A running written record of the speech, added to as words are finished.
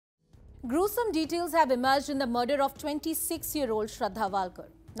Gruesome details have emerged in the murder of 26-year-old Shraddha Aftab.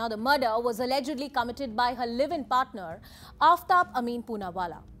 Now, the murder was allegedly committed by her live-in partner, Aftab Amin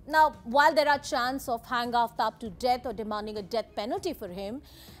Poonawala. Now, while there are chances of hanging Aftab to death or demanding a death penalty for him,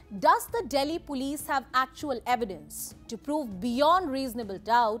 does the Delhi police have actual evidence to prove beyond reasonable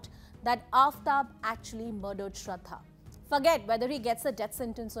doubt that Aftab actually murdered Shraddha? Forget whether he gets a death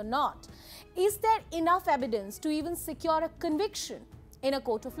sentence or not. Is there enough evidence to even secure a conviction in a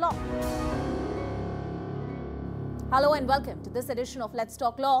court of law? Hello and welcome to this edition of Let's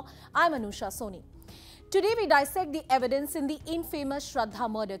Talk Law. I'm Anusha Soni. Today we dissect the evidence in the infamous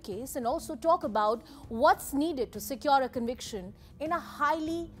Shraddha murder case and also talk about what's needed to secure a conviction in a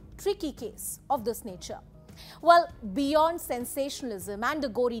highly tricky case of this nature. Well, beyond sensationalism and the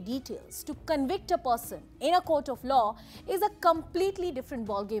gory details, to convict a person in a court of law is a completely different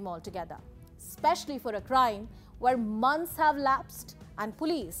ballgame altogether, especially for a crime where months have lapsed and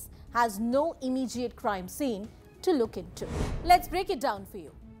police has no immediate crime scene to look into. Let's break it down for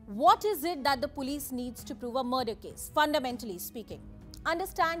you. What is it that the police needs to prove a murder case, fundamentally speaking?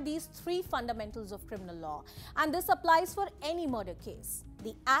 Understand these three fundamentals of criminal law, and this applies for any murder case: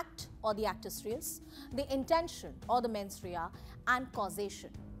 the act or the actus reus, the intention or the mens rea, and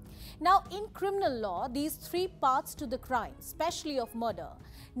causation. Now, in criminal law, these three parts to the crime, especially of murder,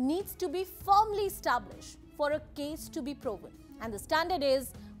 needs to be firmly established for a case to be proven, and the standard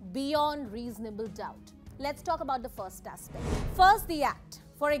is beyond reasonable doubt. Let's talk about the first aspect. First, the act.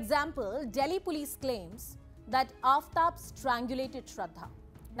 For example, Delhi police claims that Aftab strangulated Shraddha.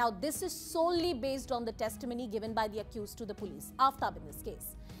 Now, this is solely based on the testimony given by the accused to the police, Aftab in this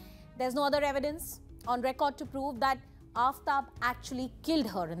case. There's no other evidence on record to prove that Aftab actually killed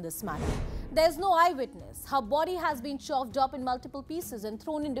her in this manner. There's no eyewitness. Her body has been chopped up in multiple pieces and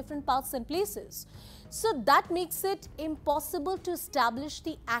thrown in different parts and places. So that makes it impossible to establish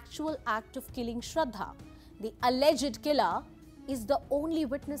the actual act of killing Shraddha. The alleged killer is the only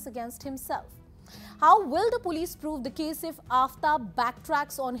witness against himself. How will the police prove the case if Aftab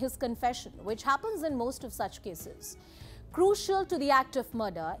backtracks on his confession, which happens in most of such cases? Crucial to the act of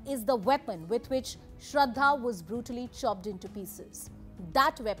murder is the weapon with which Shraddha was brutally chopped into pieces.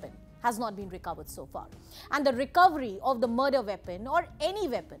 That weapon has not been recovered so far. And the recovery of the murder weapon or any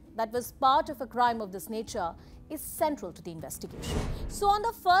weapon that was part of a crime of this nature is central to the investigation. So on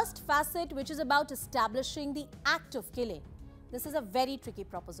the first facet, which is about establishing the act of killing, this is a very tricky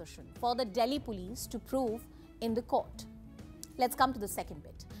proposition for the Delhi police to prove in the court. Let's come to the second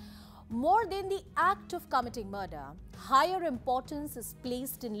bit. More than the act of committing murder, higher importance is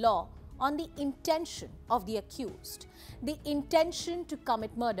placed in law on the intention of the accused, the intention to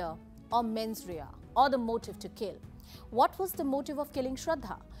commit murder or mens rea, or the motive to kill. What was the motive of killing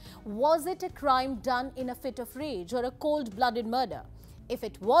Shraddha? Was it a crime done in a fit of rage or a cold-blooded murder? If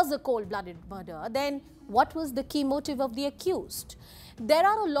it was a cold-blooded murder, then what was the key motive of the accused? There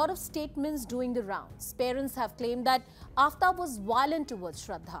are a lot of statements doing the rounds. Parents have claimed that Aftab was violent towards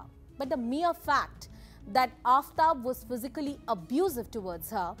Shraddha, but the mere fact that Aftab was physically abusive towards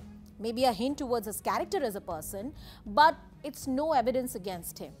her may be a hint towards his character as a person, but it's no evidence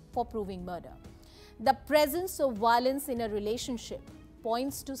against him for proving murder. The presence of violence in a relationship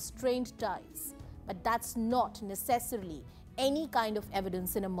points to strained ties, but that's not necessarily any kind of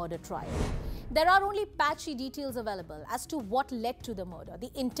evidence in a murder trial. There are only patchy details available as to what led to the murder,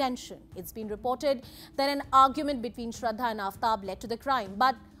 the intention. It's been reported that an argument between Shraddha and Aftab led to the crime,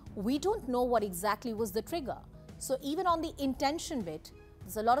 but we don't know what exactly was the trigger. So even on the intention bit,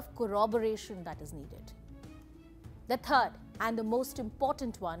 there's a lot of corroboration that is needed. The third and the most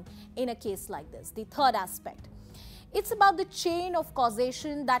important one in a case like this, the third aspect, it's about the chain of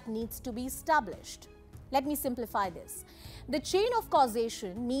causation that needs to be established. Let me simplify this. The chain of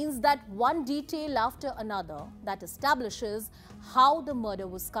causation means that one detail after another that establishes how the murder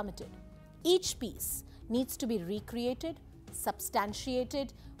was committed. Each piece needs to be recreated,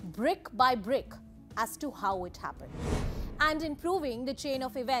 substantiated, brick by brick as to how it happened. And in proving the chain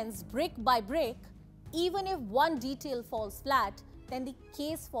of events brick by brick, even if one detail falls flat, then the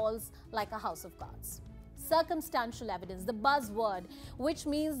case falls like a house of cards. Circumstantial evidence, the buzzword, which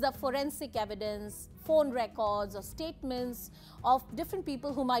means the forensic evidence, phone records or statements of different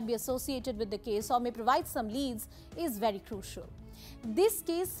people who might be associated with the case or may provide some leads, is very crucial. This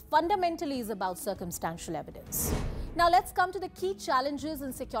case fundamentally is about circumstantial evidence. Now let's come to the key challenges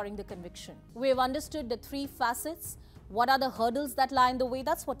in securing the conviction. We have understood the three facets. What are the hurdles that lie in the way?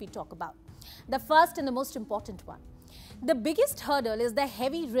 That's what we talk about. The first and the most important one. The biggest hurdle is the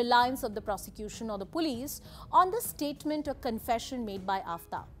heavy reliance of the prosecution or the police on the statement or confession made by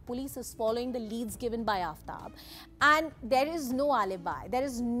Aftab. Police is following the leads given by Aftab, and there is no alibi, there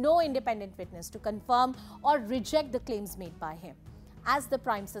is no independent witness to confirm or reject the claims made by him. As the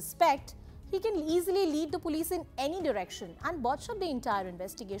prime suspect, he can easily lead the police in any direction and botch up the entire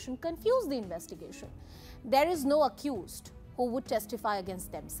investigation, confuse the investigation. There is no accused who would testify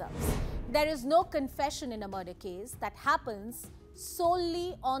against themselves. There is no confession in a murder case that happens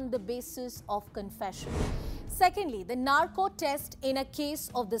solely on the basis of confession. Secondly, the narco test in a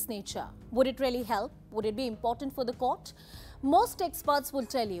case of this nature. Would it really help? Would it be important for the court? Most experts will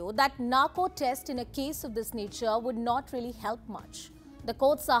tell you that narco test in a case of this nature would not really help much. The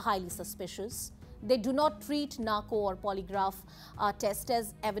courts are highly suspicious. They do not treat narco or polygraph test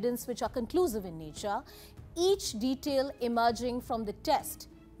as evidence which are conclusive in nature. Each detail emerging from the test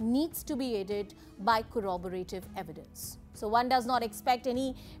needs to be aided by corroborative evidence. So one does not expect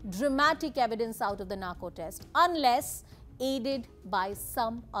any dramatic evidence out of the narco test unless aided by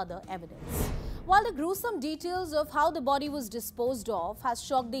some other evidence. While the gruesome details of how the body was disposed of has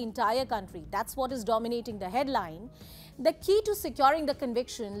shocked the entire country, that's what is dominating the headline, the key to securing the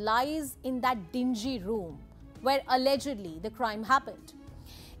conviction lies in that dingy room where allegedly the crime happened.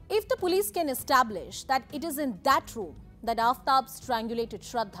 If the police can establish that it is in that room that Aftab strangulated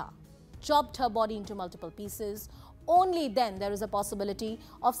Shraddha, chopped her body into multiple pieces, only then there is a possibility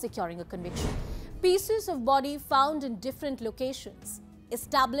of securing a conviction. Pieces of body found in different locations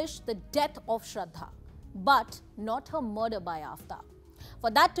establish the death of Shraddha, but not her murder by Aftab.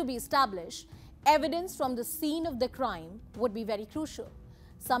 For that to be established, evidence from the scene of the crime would be very crucial.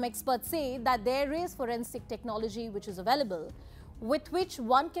 Some experts say that there is forensic technology which is available, with which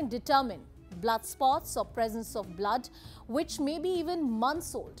one can determine blood spots or presence of blood, which may be even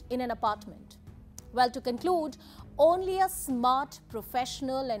months old in an apartment. Well, to conclude, only a smart,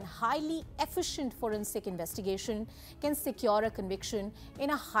 professional and highly efficient forensic investigation can secure a conviction in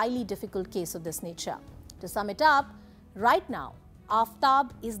a highly difficult case of this nature. To sum it up, right now,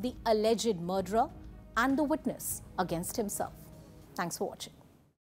 Aftab is the alleged murderer and the witness against himself. Thanks for watching.